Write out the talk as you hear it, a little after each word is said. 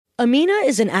Amina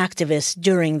is an activist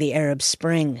during the Arab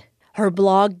Spring. Her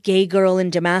blog, Gay Girl in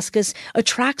Damascus,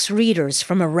 attracts readers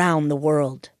from around the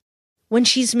world. When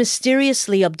she's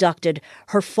mysteriously abducted,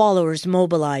 her followers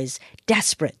mobilize,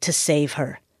 desperate to save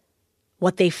her.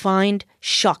 What they find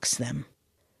shocks them.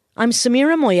 I'm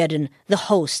Samira Moyedin, the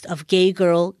host of Gay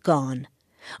Girl Gone,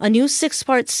 a new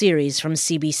 6-part series from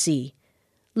CBC.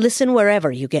 Listen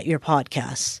wherever you get your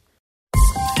podcasts.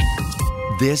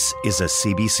 This is a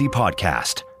CBC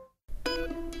podcast.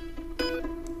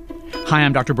 Hi,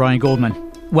 I'm Dr. Brian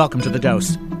Goldman. Welcome to The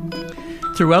Dose.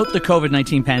 Throughout the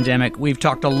COVID-19 pandemic, we've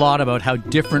talked a lot about how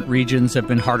different regions have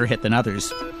been harder hit than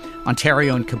others.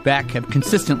 Ontario and Quebec have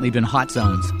consistently been hot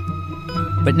zones.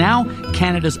 But now,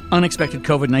 Canada's unexpected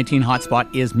COVID-19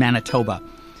 hotspot is Manitoba.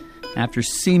 After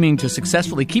seeming to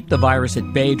successfully keep the virus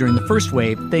at bay during the first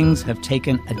wave, things have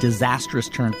taken a disastrous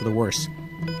turn for the worse.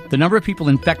 The number of people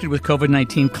infected with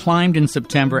COVID-19 climbed in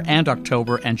September and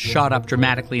October and shot up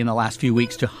dramatically in the last few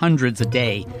weeks to hundreds a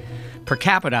day. Per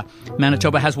capita,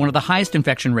 Manitoba has one of the highest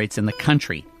infection rates in the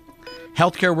country.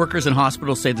 Healthcare workers and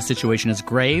hospitals say the situation is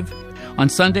grave. On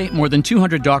Sunday, more than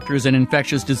 200 doctors and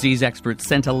infectious disease experts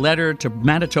sent a letter to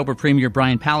Manitoba Premier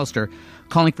Brian Pallister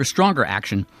calling for stronger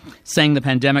action, saying the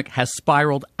pandemic has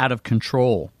spiraled out of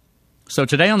control. So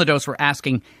today on The Dose, we're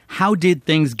asking, how did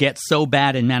things get so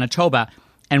bad in Manitoba,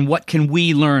 and what can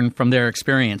we learn from their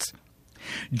experience?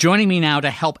 Joining me now to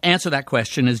help answer that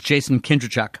question is Jason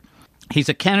Kindrachuk. He's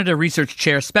a Canada Research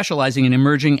Chair specializing in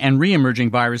emerging and re-emerging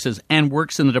viruses and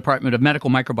works in the Department of Medical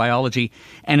Microbiology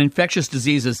and Infectious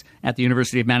Diseases at the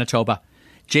University of Manitoba.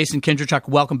 Jason Kindrachuk,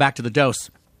 welcome back to The Dose.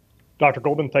 Dr.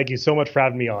 Goldman, thank you so much for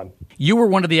having me on. You were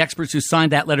one of the experts who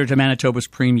signed that letter to Manitoba's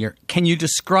Premier. Can you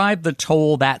describe the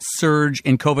toll that surge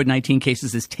in COVID-19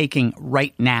 cases is taking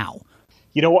right now?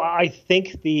 You know, I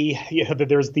think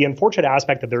there's the unfortunate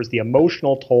aspect that there's the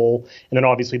emotional toll and then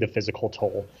obviously the physical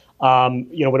toll.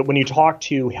 When you talk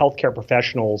to healthcare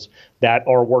professionals that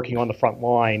are working on the front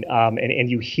line and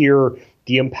you hear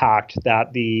the impact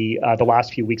that the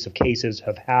last few weeks of cases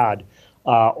have had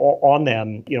on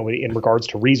them, in regards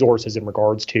to resources, in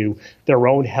regards to their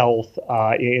own health,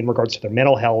 in regards to their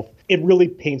mental health, it really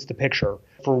paints the picture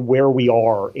for where we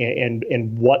are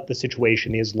and what the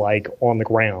situation is like on the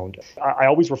ground. I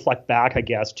always reflect back, I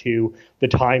guess, to the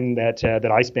time that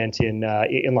I spent in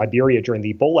Liberia during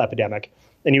the Ebola epidemic,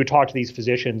 and you would talk to these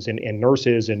physicians and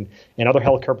nurses and other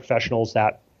healthcare professionals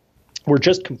that were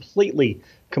just completely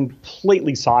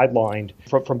sidelined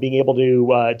from being able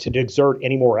to exert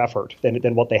any more effort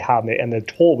than what they have, and the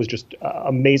toll was just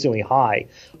amazingly high.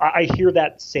 I hear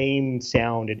that same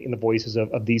sound in the voices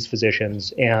of these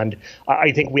physicians, and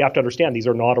I think we have to understand these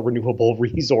are not a renewable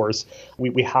resource.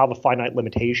 We have a finite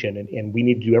limitation, and we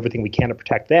need to do everything we can to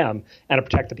protect them and to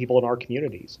protect the people in our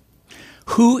communities.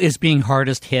 Who is being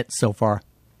hardest hit so far?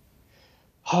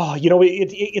 Oh,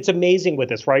 it's amazing with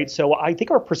this, right? So I think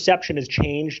our perception has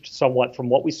changed somewhat from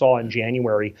what we saw in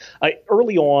January.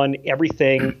 Early on,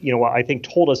 everything, I think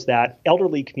told us that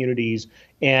elderly communities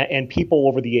and people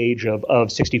over the age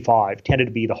of 65 tended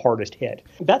to be the hardest hit.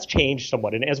 That's changed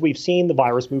somewhat. And as we've seen the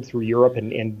virus move through Europe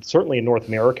and certainly in North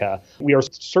America, we are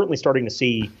certainly starting to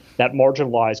see that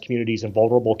marginalized communities and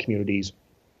vulnerable communities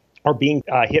are being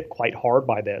hit quite hard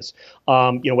by this,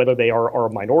 whether they are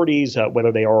minorities,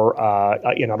 whether they are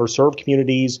in underserved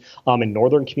communities, in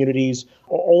northern communities.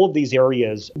 All of these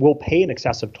areas will pay an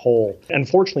excessive toll.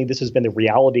 Unfortunately, this has been the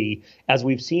reality as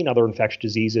we've seen other infectious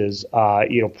diseases,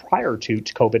 prior to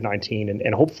COVID-19,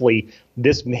 and hopefully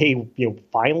this may,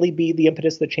 finally be the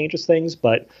impetus that changes things.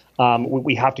 But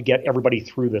we have to get everybody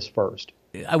through this first.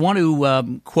 I want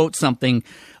to quote something.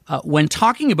 When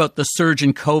talking about the surge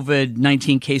in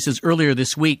COVID-19 cases earlier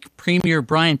this week, Premier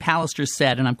Brian Pallister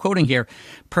said, and I'm quoting here,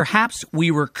 "Perhaps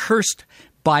we were cursed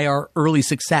by our early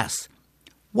success."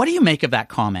 What do you make of that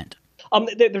comment?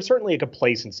 There's certainly a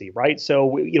complacency, right? So,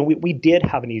 we did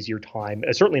have an easier time,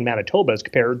 certainly in Manitoba as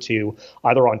compared to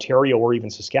either Ontario or even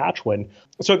Saskatchewan.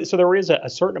 So there is a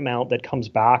certain amount that comes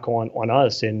back on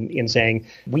us in saying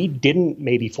we didn't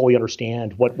maybe fully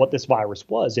understand what this virus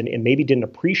was and maybe didn't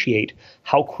appreciate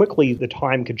how quickly the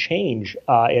time could change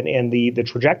and the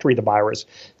trajectory of the virus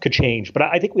could change. But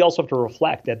I think we also have to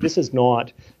reflect that this is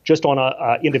not just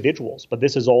on individuals, but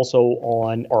this is also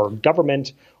on our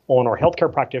government, on our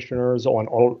healthcare practitioners, on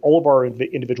all of our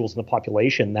individuals in the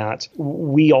population, that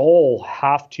we all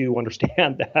have to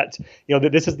understand that,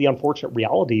 that this is the unfortunate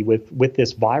reality with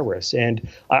this virus. And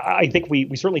I think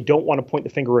we certainly don't want to point the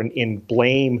finger and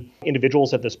blame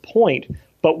individuals at this point,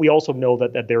 but we also know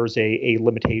that there's a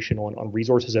limitation on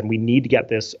resources, and we need to get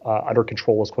this under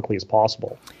control as quickly as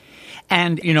possible.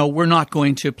 And, we're not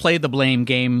going to play the blame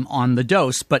game on the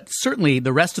dose, but certainly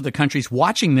the rest of the country's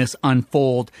watching this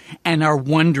unfold and are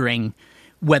wondering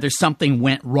whether something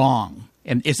went wrong.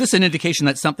 And is this an indication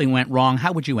that something went wrong?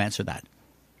 How would you answer that?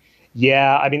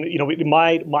 Yeah, I mean,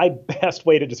 my best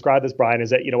way to describe this, Brian,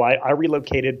 is that, I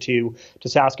relocated to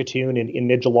Saskatoon in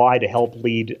mid-July to help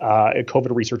lead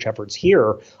COVID research efforts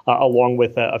here, along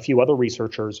with a few other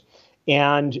researchers.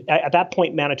 And at that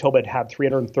point, Manitoba had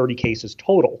 330 cases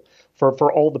total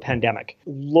for all the pandemic.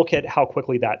 Look at how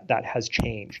quickly that has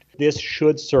changed. This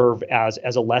should serve as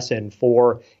a lesson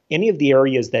for any of the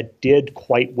areas that did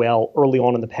quite well early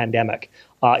on in the pandemic,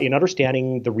 in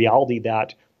understanding the reality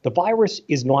that the virus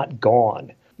is not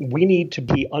gone. We need to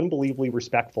be unbelievably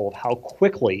respectful of how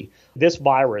quickly this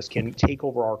virus can take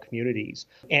over our communities,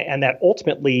 and that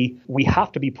ultimately we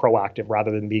have to be proactive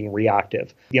rather than being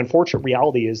reactive. The unfortunate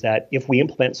reality is that if we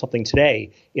implement something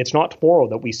today, it's not tomorrow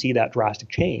that we see that drastic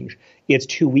change. It's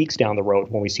 2 weeks down the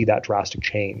road when we see that drastic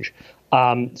change.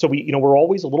 So we're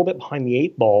always a little bit behind the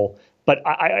eight ball. But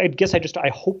I guess I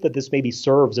hope that this maybe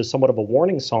serves as somewhat of a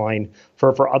warning sign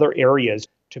for other areas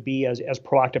to be as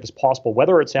proactive as possible,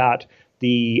 whether it's at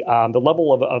the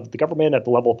level of the government, at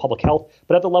the level of public health,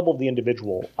 but at the level of the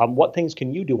individual. What things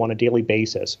can you do on a daily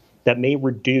basis that may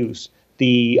reduce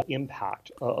the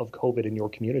impact of COVID in your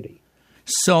community?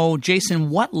 So, Jason,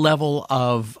 what level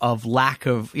of lack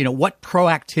of, what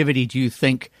proactivity do you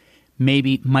think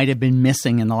maybe might have been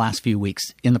missing in the last few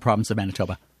weeks in the province of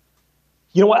Manitoba?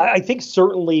 I think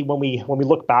certainly when we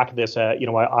look back at this,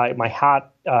 my hat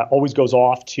always goes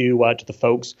off to the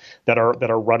folks that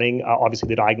are running obviously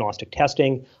the diagnostic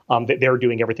testing. They're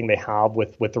doing everything they have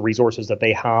with the resources that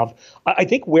they have. I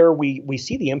think where we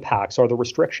see the impacts are the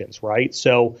restrictions, right?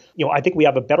 So I think we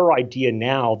have a better idea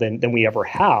now than we ever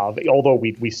have, although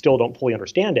we still don't fully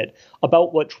understand it,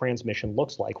 about what transmission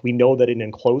looks like. We know that in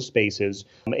enclosed spaces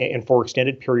and for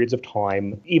extended periods of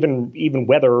time, even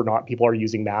whether or not people are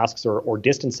using masks or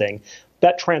distancing,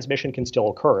 that transmission can still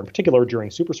occur, in particular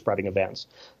during super spreading events.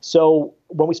 So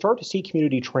when we start to see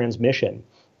community transmission,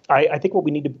 I think what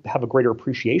we need to have a greater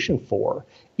appreciation for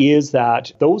is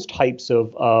that those types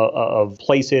of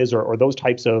places or those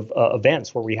types of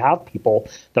events where we have people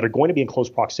that are going to be in close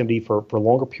proximity for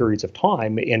longer periods of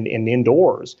time and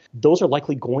indoors, those are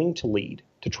likely going to lead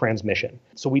to transmission.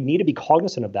 So we need to be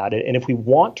cognizant of that. And if we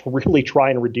want to really try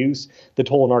and reduce the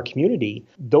toll in our community,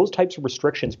 those types of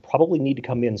restrictions probably need to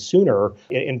come in sooner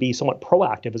and be somewhat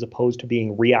proactive as opposed to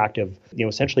being reactive.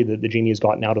 Essentially the genie has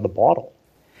gotten out of the bottle.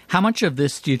 How much of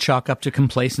this do you chalk up to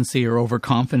complacency or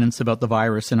overconfidence about the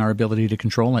virus and our ability to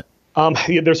control it?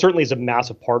 There certainly is a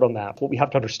massive part on that. What we have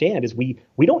to understand is we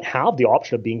don't have the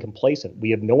option of being complacent. We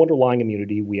have no underlying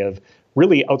immunity. We have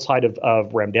really, outside of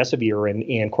remdesivir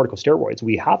and corticosteroids,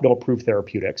 we have no approved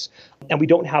therapeutics. And we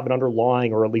don't have an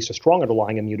underlying, or at least a strong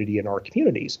underlying immunity in our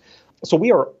communities. So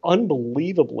we are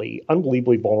unbelievably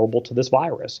vulnerable to this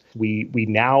virus. We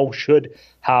now should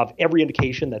have every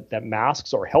indication that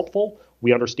masks are helpful.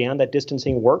 We understand that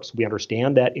distancing works. We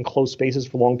understand that enclosed spaces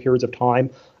for long periods of time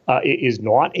is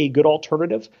not a good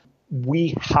alternative.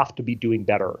 We have to be doing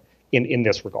better in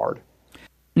this regard.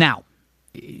 Now,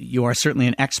 you are certainly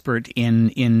an expert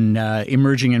in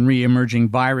emerging and re-emerging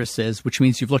viruses, which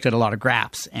means you've looked at a lot of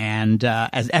graphs. And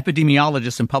as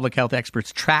epidemiologists and public health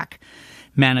experts track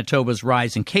Manitoba's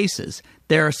rise in cases,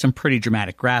 there are some pretty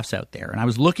dramatic graphs out there. And I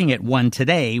was looking at one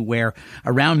today where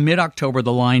around mid-October,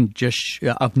 the line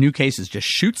of new cases just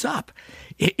shoots up.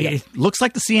 It looks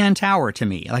like the CN Tower to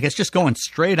me. Like it's just going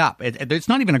straight up. It's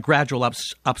not even a gradual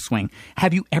upswing.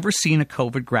 Have you ever seen a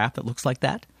COVID graph that looks like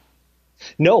that?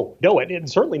 No, and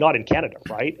certainly not in Canada,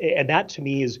 right? And that to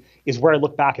me is where I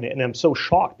look back at it, and I'm so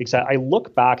shocked because I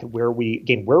look back at where we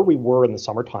were in the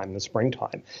summertime, in the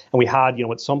springtime, and we had,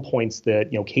 at some points the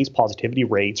case positivity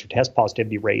rates or test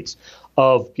positivity rates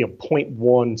of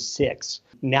 0.16.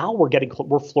 Now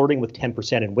we're flirting with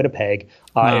 10% in Winnipeg,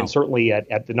 wow. And certainly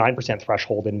at the 9%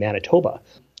 threshold in Manitoba.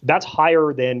 That's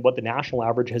higher than what the national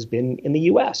average has been in the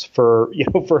U.S. for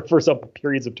some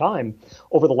periods of time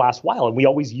over the last while. And we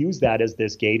always use that as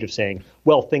this gauge of saying,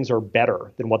 well, things are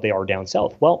better than what they are down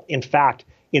south. Well, in fact,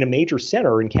 in a major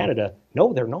center in Canada,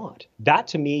 no, they're not. That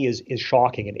to me is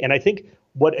shocking. And I think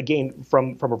what, again,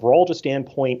 from a virologist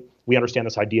standpoint, we understand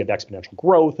this idea of exponential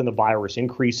growth and the virus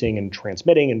increasing and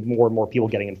transmitting and more people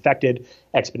getting infected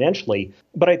exponentially.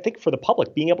 But I think for the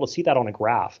public, being able to see that on a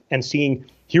graph and seeing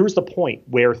here's the point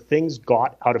where things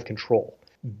got out of control,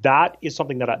 that is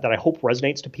something that I hope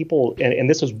resonates to people. And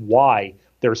this is why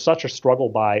there's such a struggle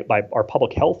by our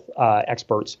public health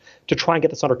experts to try and get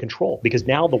this under control, because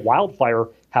now the wildfire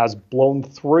has blown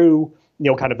through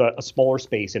kind of a smaller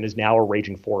space and is now a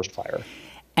raging forest fire.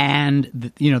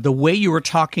 And, the way you were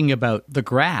talking about the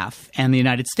graph and the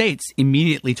United States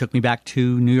immediately took me back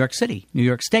to New York City, New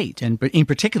York State, and in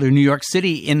particular, New York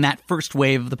City in that first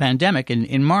wave of the pandemic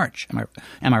in March.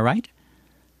 Am I right?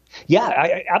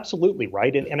 Yeah, absolutely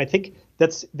right. And I think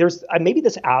there's maybe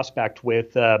this aspect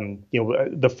with,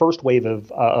 the first wave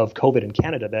of COVID in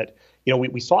Canada that,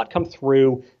 we saw it come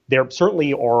through. There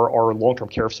certainly our long-term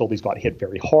care facilities got hit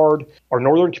very hard. Our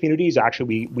northern communities,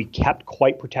 actually, we kept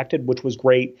quite protected, which was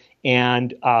great.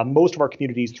 And most of our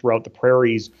communities throughout the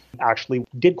prairies actually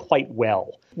did quite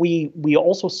well. We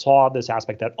also saw this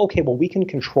aspect that, okay, well, we can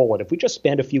control it. If we just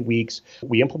spend a few weeks,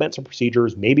 we implement some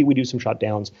procedures, maybe we do some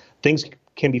shutdowns, things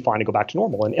can be fine to go back to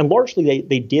normal. And largely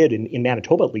they did in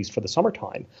Manitoba, at least for the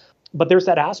summertime. But there's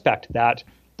that aspect that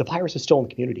the virus is still in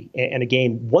the community. And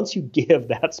again, once you give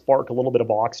that spark a little bit of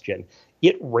oxygen,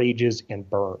 it rages and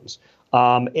burns.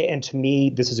 And to me,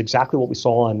 this is exactly what we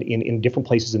saw in different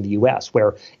places in the U.S.,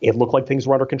 where it looked like things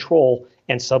were under control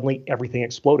and suddenly everything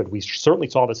exploded. We certainly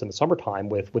saw this in the summertime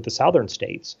with the southern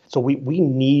states. So we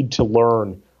need to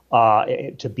learn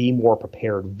to be more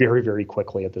prepared very, very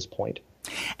quickly at this point.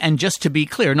 And just to be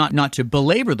clear, not to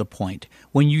belabor the point,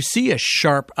 when you see a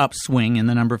sharp upswing in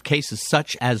the number of cases,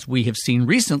 such as we have seen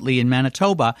recently in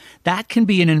Manitoba, that can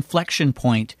be an inflection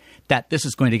point that this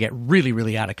is going to get really,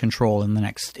 really out of control in the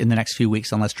next few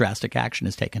weeks unless drastic action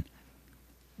is taken.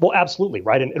 Well, absolutely,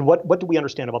 right. And what do we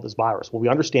understand about this virus? Well, we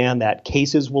understand that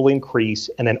cases will increase,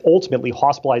 and then ultimately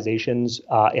hospitalizations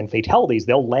and fatalities,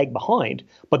 they'll lag behind,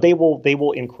 but they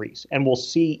will increase. And we'll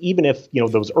see, even if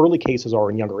those early cases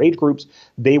are in younger age groups,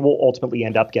 they will ultimately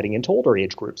end up getting into older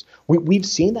age groups. We've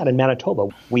seen that in Manitoba.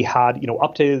 We had,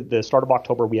 up to the start of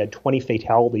October, we had 20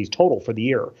 fatalities total for the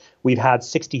year. We've had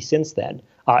 60 since then,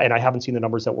 and I haven't seen the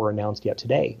numbers that were announced yet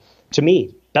today. To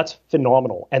me, that's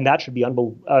phenomenal, and that should be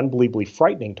unbelievably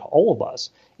frightening to all of us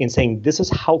in saying this is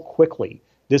how quickly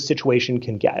this situation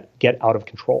can get out of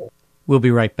control. We'll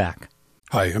be right back.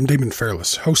 Hi, I'm Damon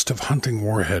Fairless, host of Hunting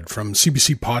Warhead from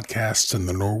CBC Podcasts and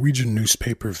the Norwegian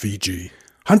newspaper VG.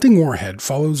 Hunting Warhead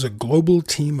follows a global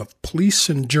team of police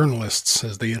and journalists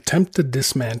as they attempt to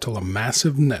dismantle a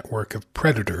massive network of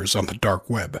predators on the dark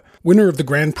web. Winner of the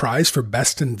grand prize for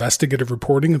best investigative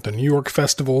reporting at the New York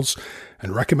festivals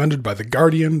and recommended by The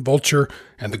Guardian, Vulture,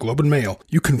 and the Globe and Mail,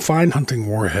 you can find Hunting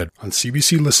Warhead on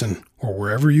CBC Listen or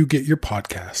wherever you get your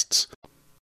podcasts.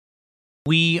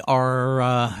 We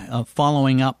are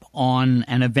following up on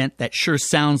an event that sure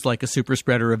sounds like a super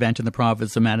spreader event in the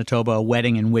province of Manitoba, a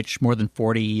wedding in which more than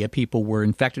 40 people were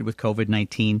infected with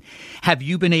COVID-19. Have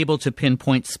you been able to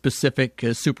pinpoint specific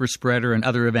super spreader and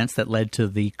other events that led to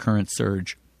the current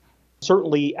surge?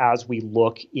 Certainly, as we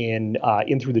look in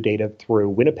through the data through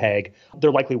Winnipeg,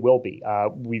 there likely will be.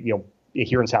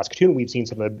 Here in Saskatoon, we've seen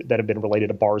some that have been related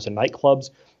to bars and nightclubs.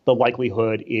 The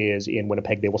likelihood is in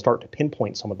Winnipeg, they will start to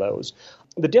pinpoint some of those.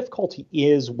 The difficulty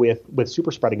is with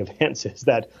super spreading events is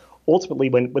that ultimately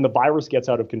when the virus gets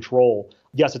out of control,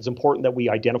 yes, it's important that we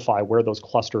identify where those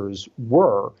clusters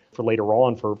were for later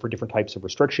on for different types of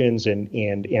restrictions and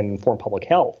inform public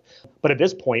health. But at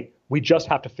this point, we just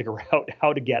have to figure out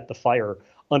how to get the fire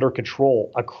under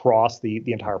control across the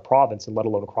entire province, and let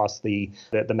alone across the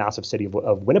massive city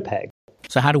of Winnipeg.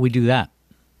 So how do we do that?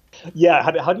 Yeah,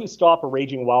 how do you stop a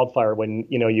raging wildfire when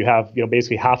you have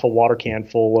basically half a water can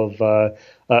full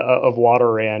of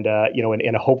water and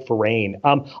a hope for rain?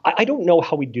 I don't know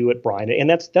how we do it, Brian, and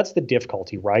that's the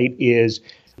difficulty, right? Is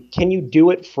can you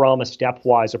do it from a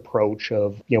stepwise approach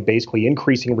of basically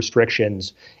increasing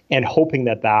restrictions and hoping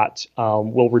that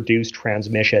will reduce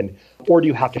transmission, or do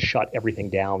you have to shut everything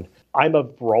down? I'm a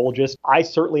virologist. I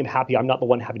certainly am happy I'm not the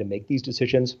one having to make these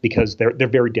decisions because they're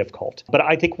very difficult. But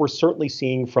I think we're certainly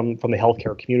seeing from the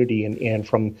healthcare community and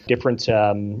from different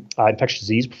infectious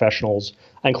disease professionals,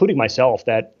 including myself,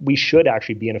 that we should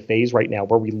actually be in a phase right now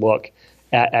where we look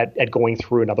at going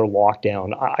through another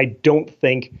lockdown. I don't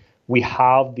think we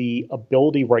have the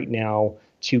ability right now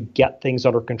to get things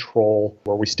under control,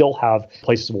 where we still have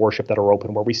places of worship that are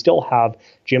open, where we still have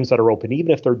gyms that are open,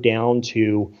 even if they're down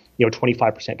to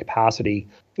 25% capacity.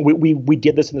 We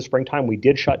did this in the springtime. We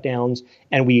did shutdowns,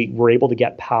 and we were able to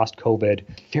get past COVID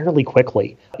fairly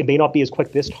quickly. It may not be as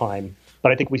quick this time,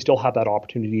 but I think we still have that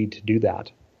opportunity to do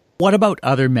that. What about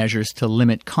other measures to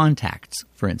limit contacts,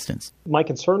 for instance? My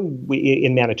concern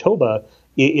in Manitoba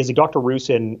is that Dr.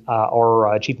 Rusin,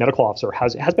 our chief medical officer,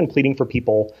 has been pleading for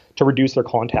people to reduce their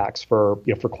contacts for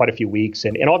quite a few weeks,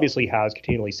 and obviously has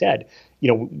continually said,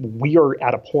 we are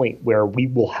at a point where we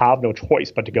will have no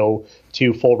choice but to go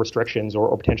to full restrictions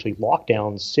or potentially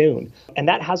lockdowns soon, and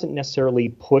that hasn't necessarily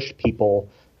pushed people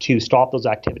to stop those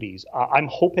activities. I'm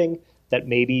hoping that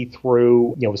maybe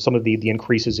through some of the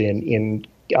increases in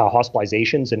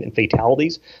hospitalizations and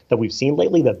fatalities that we've seen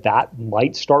lately, that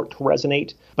might start to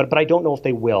resonate. But I don't know if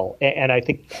they will. And I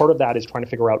think part of that is trying to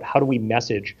figure out how do we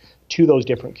message to those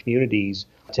different communities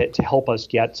to help us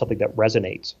get something that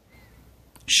resonates.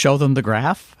 Show them the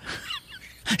graph.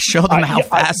 Show them how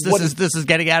fast this is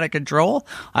getting out of control.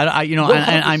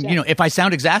 If I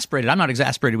sound exasperated, I'm not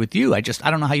exasperated with you. I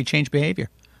don't know how you change behavior.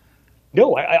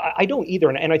 No, I don't either.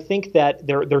 And I think that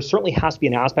there certainly has to be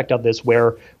an aspect of this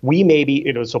where we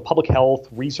maybe, so public health,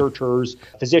 researchers,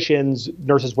 physicians,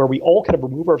 nurses, where we all kind of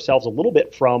remove ourselves a little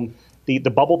bit from the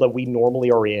bubble that we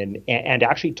normally are in and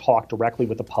actually talk directly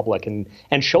with the public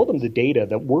and show them the data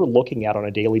that we're looking at on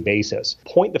a daily basis.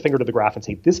 Point the finger to the graph and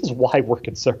say, this is why we're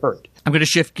concerned. I'm going to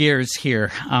shift gears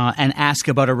here and ask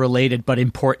about a related but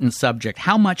important subject.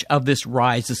 How much of this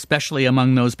rise, especially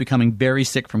among those becoming very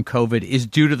sick from COVID, is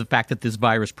due to the fact that this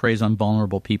virus preys on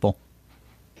vulnerable people?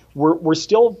 We're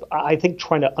still, I think,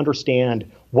 trying to understand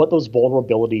what those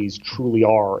vulnerabilities truly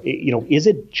are. Is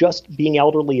it just being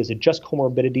elderly? Is it just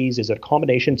comorbidities? Is it a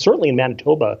combination? Certainly in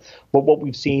Manitoba, but what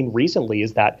we've seen recently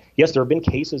is that, yes, there have been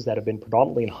cases that have been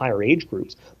predominantly in higher age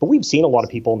groups, but we've seen a lot of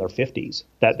people in their 50s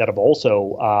that have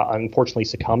also unfortunately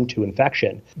succumbed to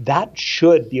infection. That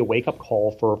should be a wake-up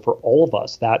call for all of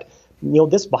us that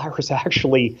this virus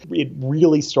actually, it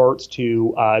really starts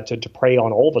to prey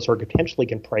on all of us, or potentially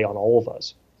can prey on all of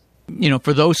us.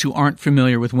 For those who aren't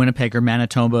familiar with Winnipeg or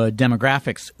Manitoba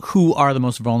demographics, who are the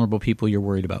most vulnerable people you're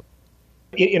worried about?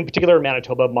 In particular, in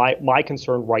Manitoba, my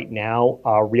concern right now,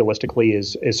 realistically,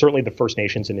 is certainly the First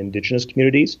Nations and Indigenous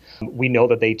communities. We know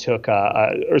that they took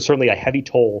certainly a heavy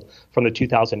toll from the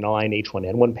 2009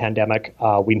 H1N1 pandemic.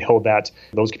 We know that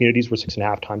those communities were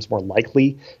 6.5 times more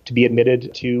likely to be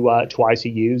admitted to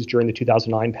ICUs during the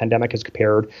 2009 pandemic as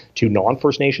compared to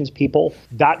non-First Nations people.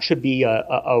 That should be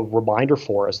a reminder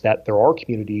for us that there are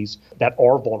communities that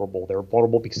are vulnerable. They're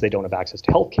vulnerable because they don't have access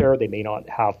to healthcare. They may not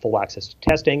have full access to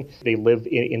testing. They live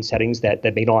in settings that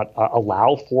may not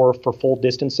allow for full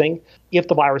distancing. If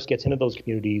the virus gets into those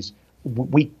communities,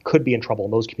 we could be in trouble,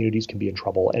 and those communities can be in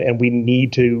trouble. And we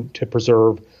need to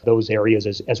preserve those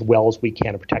areas as well as we can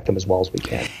and protect them as well as we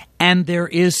can. And there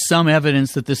is some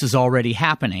evidence that this is already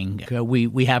happening.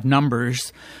 We have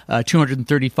numbers.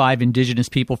 235 Indigenous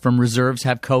people from reserves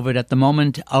have COVID at the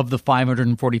moment of the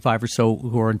 545 or so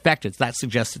who are infected. That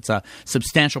suggests it's a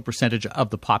substantial percentage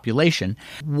of the population.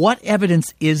 What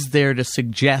evidence is there to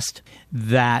suggest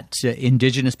that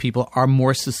Indigenous people are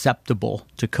more susceptible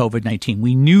to COVID-19?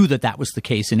 We knew that was the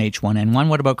case in H1N1.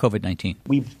 What about COVID-19?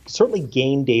 We've certainly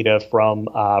gained data from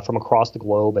across the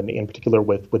globe, and in particular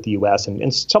with the U.S.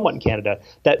 and somewhat in Canada,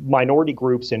 that minority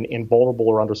groups and vulnerable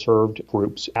or underserved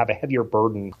groups have a heavier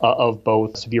burden of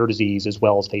both severe disease as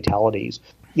well as fatalities.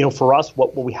 For us,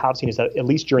 what we have seen is that at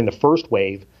least during the first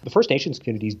wave, the First Nations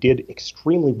communities did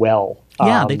extremely well.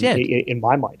 Yeah, they did. In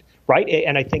my mind, right?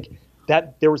 And I think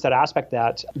that there was that aspect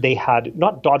that they had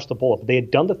not dodged the bullet, but they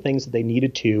had done the things that they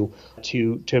needed to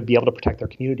be able to protect their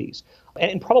communities.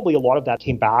 And probably a lot of that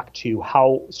came back to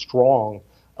how strong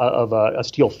of a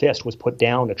steel fist was put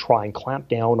down to try and clamp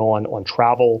down on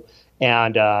travel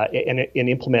and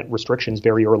implement restrictions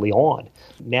very early on.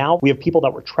 Now we have people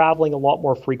that were traveling a lot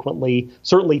more frequently,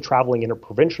 certainly traveling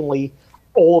interprovincially.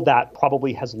 All of that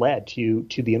probably has led to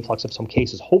the influx of some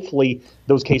cases. Hopefully,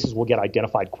 those cases will get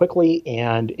identified quickly,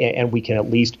 and we can at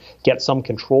least get some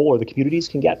control, or the communities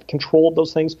can get control of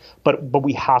those things. But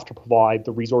we have to provide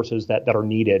the resources that are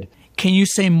needed. Can you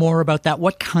say more about that?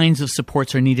 What kinds of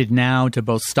supports are needed now to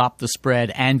both stop the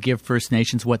spread and give First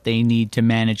Nations what they need to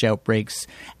manage outbreaks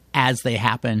as they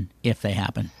happen, if they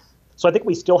happen? So I think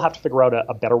we still have to figure out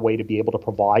a better way to be able to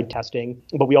provide testing,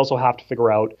 but we also have to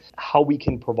figure out how we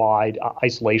can provide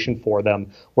isolation for them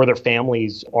where their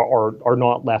families are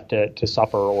not left to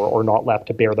suffer or not left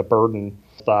to bear the burden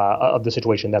of the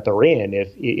situation that they're in,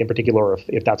 in particular,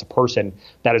 if that's a person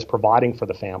that is providing for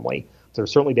the family.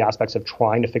 There's certainly the aspects of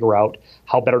trying to figure out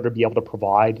how better to be able to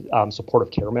provide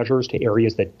supportive care measures to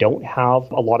areas that don't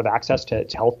have a lot of access to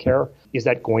health care. Is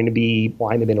that going to be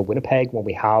flying them into Winnipeg when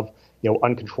we have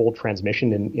uncontrolled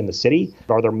transmission in the city?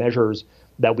 Are there measures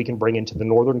that we can bring into the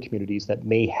northern communities that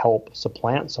may help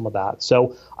supplant some of that?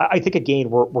 So I think,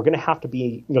 again, we're going to have to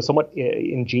be somewhat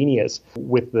ingenious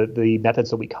with the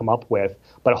methods that we come up with,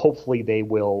 but hopefully they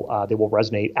will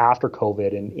resonate after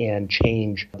COVID and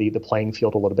change the playing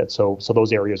field a little bit so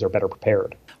those areas are better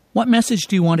prepared. What message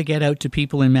do you want to get out to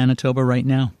people in Manitoba right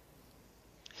now?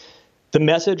 The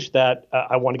message that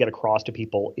I want to get across to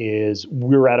people is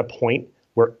we're at a point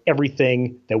where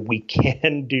everything that we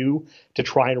can do to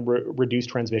try and reduce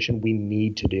transmission, we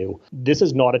need to do. This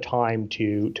is not a time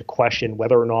to question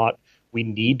whether or not we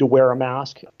need to wear a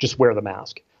mask. Just wear the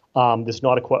mask. This is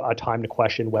not a time to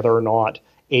question whether or not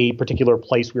a particular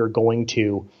place we are going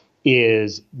to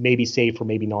is maybe safe or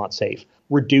maybe not safe.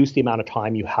 Reduce the amount of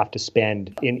time you have to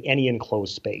spend in any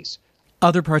enclosed space.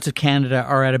 Other parts of Canada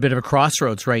are at a bit of a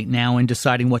crossroads right now in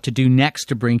deciding what to do next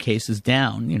to bring cases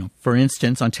down. For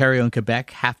instance, Ontario and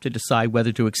Quebec have to decide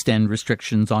whether to extend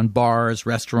restrictions on bars,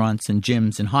 restaurants, and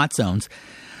gyms and hot zones.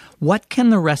 What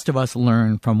can the rest of us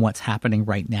learn from what's happening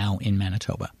right now in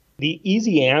Manitoba? The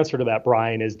easy answer to that,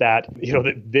 Brian, is that,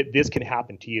 that this can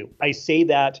happen to you. I say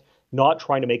that not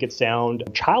trying to make it sound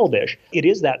childish. It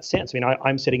is that sense. I mean,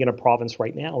 I'm sitting in a province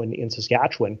right now in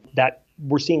Saskatchewan that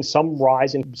we're seeing some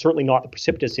rise, and certainly not the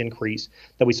precipitous increase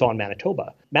that we saw in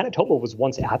Manitoba. Manitoba was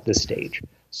once at this stage.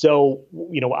 So,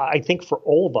 I think for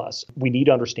all of us, we need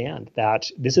to understand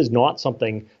that this is not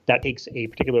something that takes a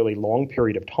particularly long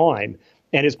period of time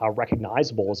and is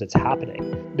recognizable as it's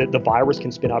happening. The virus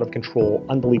can spin out of control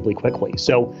unbelievably quickly.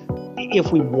 So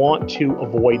if we want to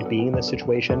avoid being in this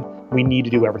situation, we need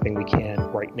to do everything we can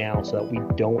right now so that we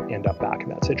don't end up back in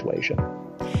that situation.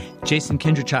 Jason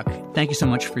Kindrachuk, thank you so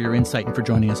much for your insight and for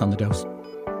joining us on The Dose.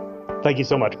 Thank you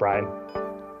so much, Brian.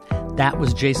 That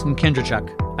was Jason Kindrachuk,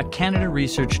 a Canada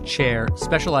Research Chair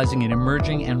specializing in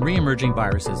emerging and re-emerging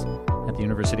viruses at the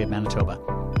University of Manitoba.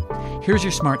 Here's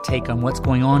your smart take on what's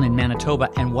going on in Manitoba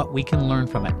and what we can learn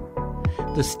from it.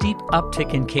 The steep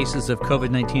uptick in cases of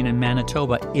COVID-19 in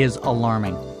Manitoba is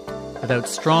alarming. Without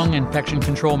strong infection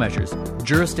control measures,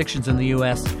 jurisdictions in the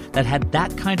U.S. that had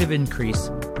that kind of increase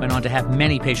went on to have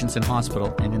many patients in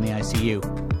hospital and in the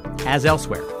ICU. As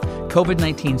elsewhere,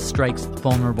 COVID-19 strikes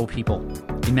vulnerable people.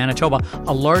 In Manitoba,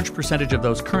 a large percentage of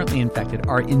those currently infected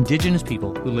are Indigenous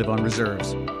people who live on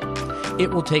reserves.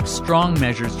 It will take strong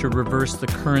measures to reverse the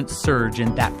current surge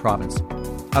in that province.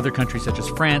 Other countries such as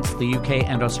France, the UK,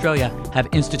 and Australia have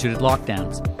instituted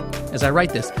lockdowns. As I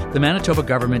write this, the Manitoba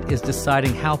government is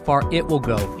deciding how far it will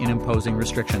go in imposing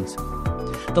restrictions.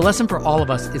 The lesson for all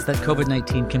of us is that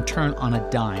COVID-19 can turn on a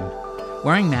dime.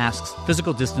 Wearing masks,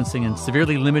 physical distancing, and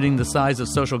severely limiting the size of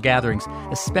social gatherings,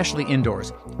 especially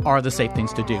indoors, are the safe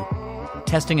things to do.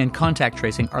 Testing and contact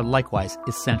tracing are likewise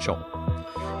essential.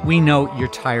 We know you're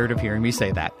tired of hearing me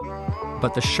say that,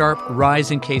 but the sharp rise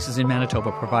in cases in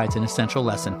Manitoba provides an essential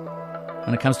lesson.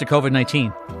 When it comes to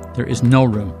COVID-19, there is no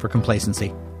room for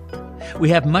complacency. We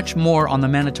have much more on the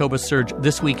Manitoba surge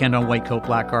this weekend on Whitecoat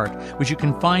Black Art, which you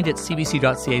can find at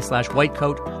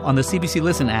cbc.ca/whitecoat, on the CBC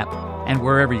Listen app, and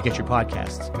wherever you get your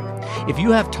podcasts. If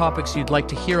you have topics you'd like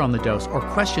to hear on The Dose or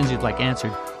questions you'd like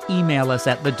answered, email us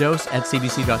at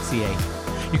thedose@cbc.ca.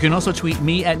 You can also tweet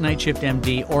me at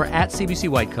NightShiftMD or at CBC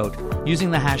Whitecoat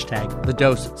using the hashtag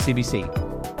TheDoseCBC.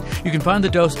 You can find The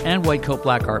Dose and Whitecoat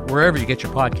Black Art wherever you get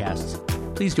your podcasts.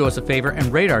 Please do us a favor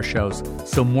and rate our shows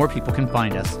so more people can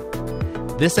find us.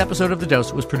 This episode of The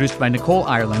Dose was produced by Nicole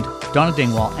Ireland, Donna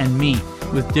Dingwall, and me,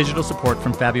 with digital support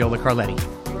from Fabiola Carletti.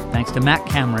 Thanks to Matt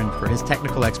Cameron for his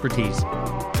technical expertise.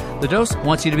 The Dose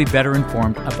wants you to be better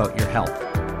informed about your health.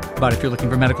 But if you're looking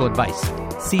for medical advice,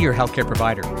 see your healthcare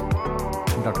provider.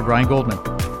 I'm Dr. Brian Goldman.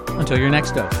 Until your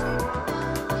next dose.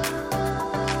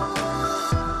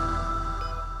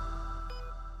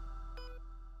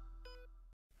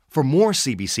 For more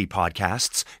CBC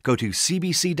podcasts, go to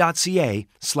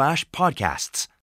cbc.ca/podcasts.